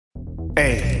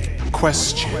A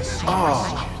question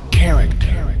of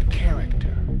character.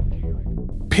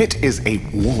 Pitt is a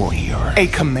warrior, a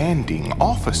commanding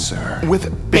officer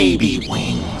with baby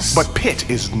wings. But Pitt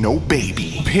is no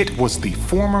baby. Pitt was the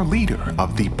former leader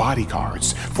of the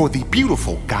bodyguards for the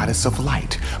beautiful goddess of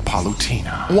light,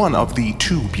 Palutena, one of the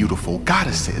two beautiful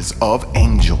goddesses of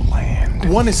Angel Land.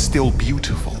 One is still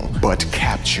beautiful, but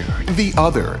captured. The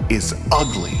other is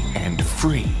ugly and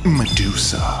free.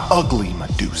 Medusa. Ugly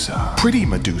Medusa. Pretty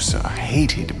Medusa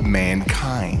hated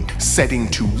mankind, setting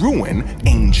to ruin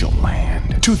Angel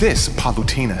Land. To this,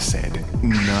 Palutena said,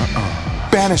 "Nuh-uh,"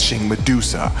 banishing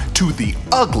Medusa to the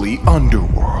ugly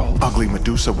underworld. Ugly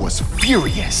Medusa was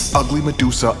furious. Ugly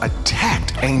Medusa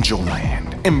attacked Angel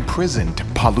Land, imprisoned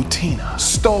Palutena,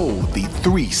 stole the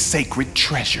 3 sacred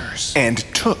treasures, and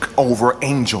took over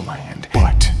Angel Land.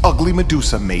 But Ugly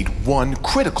Medusa made one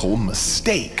critical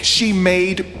mistake. She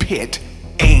made Pitt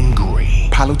angry.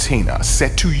 Palutena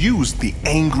set to use the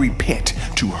angry Pitt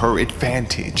to her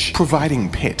advantage, providing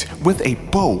Pitt with a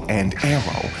bow and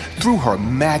arrow through her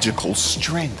magical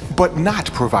strength, but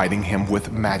not providing him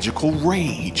with magical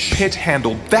rage. Pitt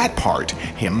handled that part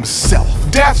himself.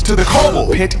 Death to the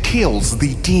kobold! Pitt kills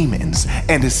the demons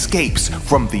and escapes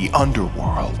from the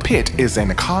underworld. Pitt is an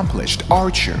accomplished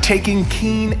archer, taking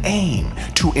keen aim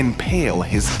to impale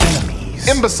his enemies.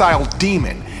 Imbecile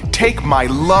demon, take my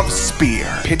love spear.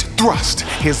 Pitt thrust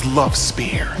his love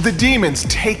spear. The demons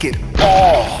take it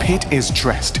all. Pitt is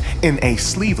dressed in a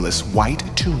sleeveless white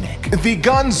tunic. The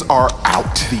guns are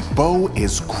out. The bow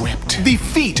is gripped. The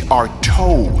feet are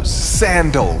toes,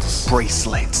 sandals,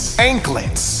 bracelets,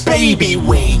 anklets, baby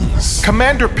wings.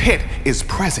 Commander Pitt is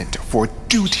present for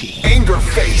duty. Anger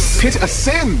face. Pitt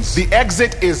ascends. The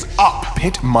exit is up.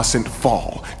 Pitt mustn't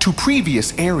fall to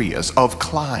previous areas of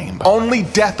climb. Only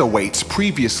death awaits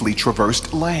previously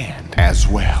traversed land as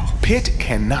well. Pitt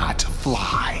cannot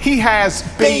fly. He has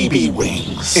baby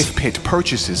wings. If Pitt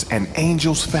purchases an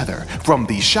angel's feather from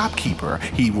the shopkeeper,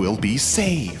 he will be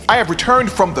saved. I have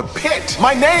returned from the pit.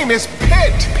 My name is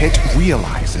Pitt. Pitt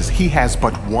realizes he has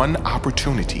but one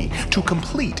opportunity to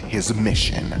complete his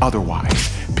mission. Otherwise,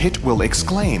 Pitt will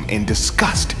exclaim in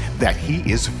disgust that he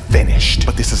is finished.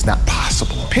 But this is not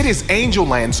possible. Pitt is Angel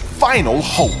Land's final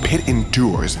hope. Pitt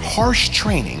endures harsh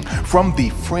training from the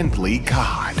friendly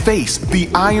god. Face the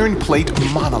iron plate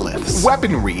monoliths.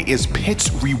 Weaponry is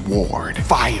Pitt's reward.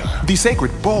 Fire, the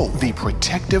sacred bow, the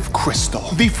protective crystal.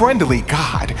 The friendly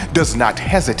god does not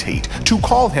hesitate to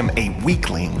call him a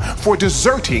weakling for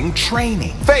deserting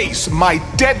training. Face my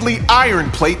deadly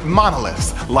iron plate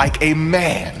monoliths like a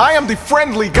man. I am the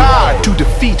friendly god. To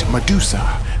defeat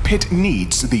Medusa, Pitt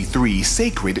needs the 3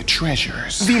 sacred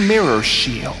treasures. The mirror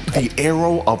shield, the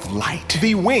arrow of light,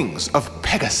 the wings of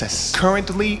Pegasus.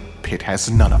 Currently, Pitt has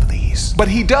none of these. But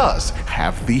he does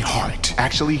have the heart.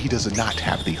 Actually, he does not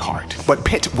have the heart. But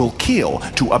Pitt will kill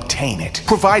to obtain it.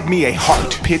 Provide me a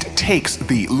heart. Pitt takes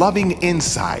the loving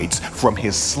insides from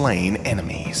his slain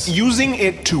enemies, using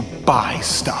it to buy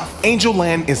stuff. Angel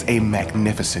Land is a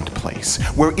magnificent place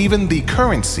where even the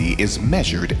currency is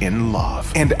measured in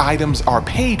love, and items are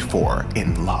paid for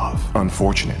in love.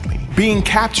 Unfortunately, being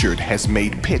captured has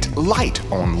made Pitt light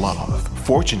on love.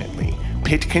 Fortunately,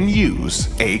 Pitt can use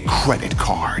a credit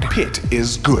card. Pitt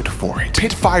is good for it.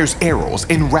 Pitt fires arrows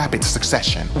in rapid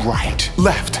succession. Right,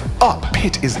 left, up.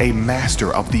 Pitt is a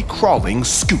master of the crawling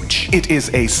scooch. It is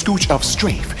a scooch of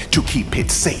strafe to keep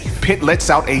Pitt safe. Pitt lets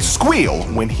out a squeal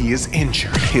when he is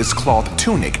injured. His cloth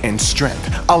tunic and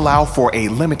strength allow for a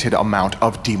limited amount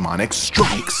of demonic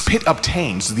strikes. Pitt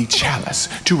obtains the chalice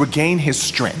to regain his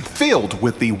strength, filled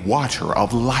with the water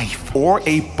of life, or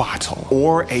a bottle,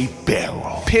 or a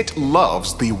barrel. Pitt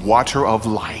loves the water of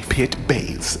life. Pitt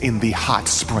bathes in the hot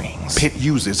springs. Pitt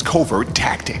uses covert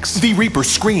tactics. The Reaper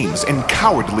screams in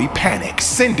cowardly panic,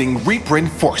 sending Reaper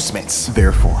reinforcements.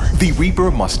 Therefore, the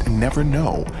Reaper must never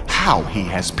know how he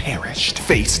has perished.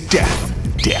 Face death.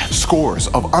 Death. Scores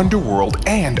of underworld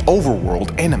and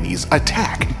overworld enemies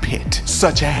attack Pitt,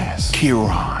 such as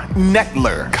Chiron,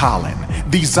 Nettler, Colin,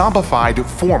 the zombified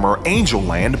former Angel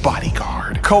Land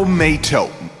bodyguard,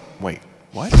 Komato. Wait.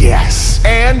 What? Yes,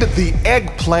 and the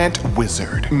eggplant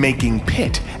wizard, making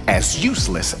Pitt as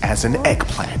useless as an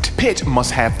eggplant. Pitt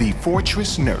must have the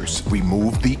fortress nurse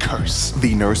remove the curse.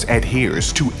 The nurse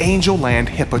adheres to Angel Land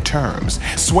HIPAA terms,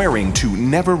 swearing to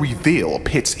never reveal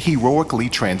Pitt's heroically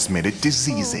transmitted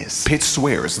diseases. Pitt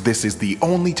swears this is the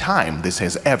only time this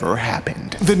has ever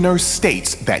happened. The nurse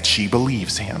states that she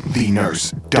believes him. The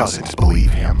nurse doesn't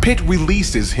believe him. Pitt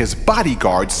releases his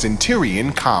bodyguard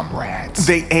Centurion comrades.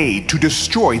 They aid to destroy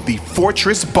destroy the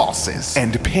fortress bosses,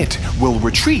 and Pit will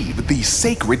retrieve the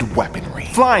sacred weaponry,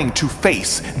 flying to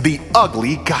face the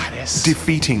ugly goddess,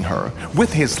 defeating her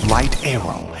with his light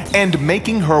arrow and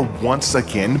making her once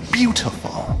again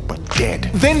beautiful, but dead.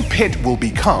 Then Pit will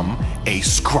become a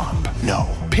scrump. No,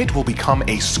 Pit will become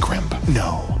a scrimp.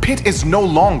 No, Pit is no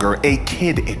longer a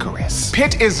kid Icarus.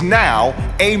 Pit is now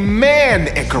a man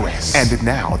Icarus. And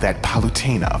now that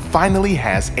Palutena finally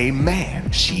has a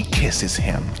man, she kisses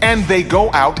him. And they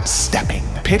go out stepping.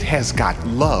 Pit has got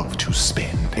love to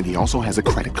spend. And he also has a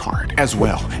credit card. As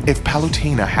well, if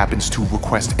Palutena happens to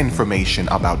request information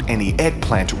about any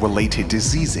eggplant-related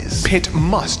diseases, Pit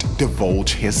must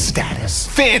divulge his status.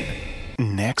 Finn!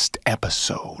 Next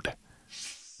episode.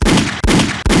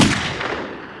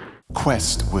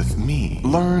 Quest with me.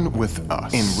 Learn with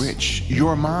us. Enrich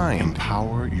your mind.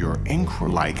 Empower your inquiry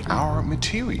like our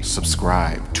material.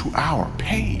 Subscribe to our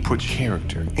page. Put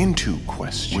character into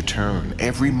question. Return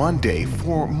every Monday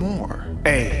for more.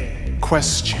 A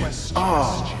question.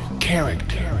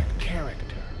 Character.